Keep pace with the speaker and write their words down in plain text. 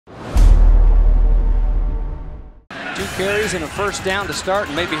2 carries and a first down to start,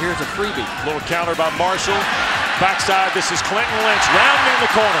 and maybe here's a freebie. Little counter by Marshall. Backside, this is Clinton Lynch rounding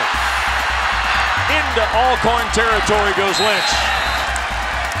the corner. Into Alcorn territory goes Lynch.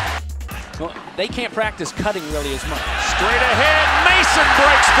 Well, they can't practice cutting really as much. Straight ahead, Mason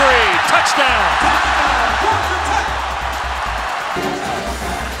breaks free. Touchdown.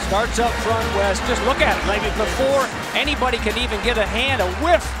 Starts up front, West. Just look at it. Maybe before anybody can even get a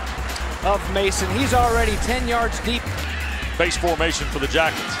whiff of Mason, he's already 10 yards deep. Base formation for the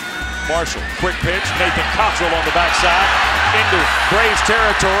Jackets. Marshall, quick pitch. Nathan Cottrell on the backside. Into Braves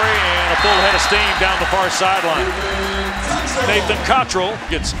territory and a full head of steam down the far sideline. Nathan Cottrell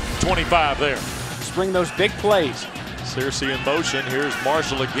gets 25 there. Bring those big plays. Searcy in motion. Here's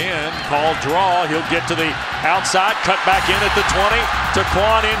Marshall again. Called draw. He'll get to the outside. Cut back in at the 20.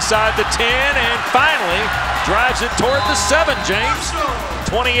 Taquon inside the 10. And finally drives it toward the 7, James.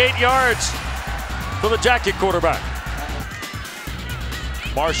 28 yards for the Jacket quarterback.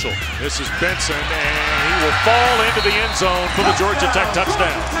 Marshall. This is Benson. And he will fall into the end zone for the Georgia Tech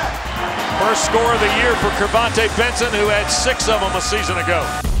touchdown. First score of the year for Cavante Benson, who had 6 of them a season ago.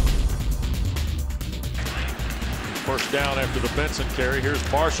 First down after the Benson carry. Here's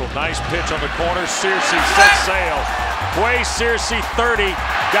Marshall. Nice pitch on the corner. Searcy sets sail. Way Searcy 30.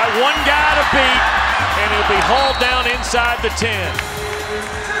 Got one guy to beat, and he'll be hauled down inside the 10.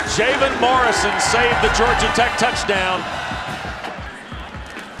 Javon Morrison saved the Georgia Tech touchdown.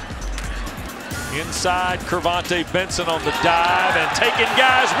 Inside, Cavante Benson on the dive and taking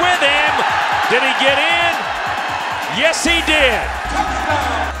guys with him. Did he get in? Yes, he did.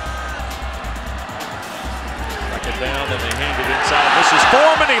 Down and they hand it inside. This is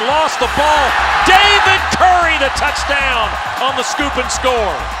Foreman. He lost the ball. David Curry, the touchdown on the scoop and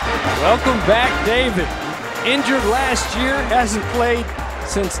score. Welcome back, David. Injured last year, hasn't played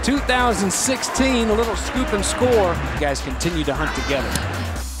since 2016. A little scoop and score. You guys continue to hunt together.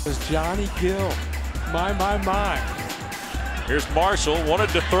 It was Johnny Gill. My. Here's Marshall. Wanted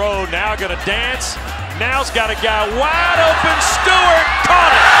to throw. Now going to dance. Now's got a guy wide open. Stewart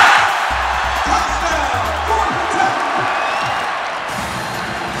caught it.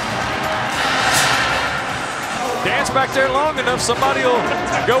 Dance back there long enough, somebody will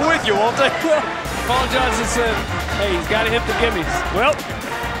go with you, won't they? Paul Johnson said, hey, he's got to hit the gimmies. Well,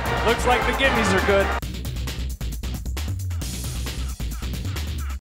 looks like the gimmies are good.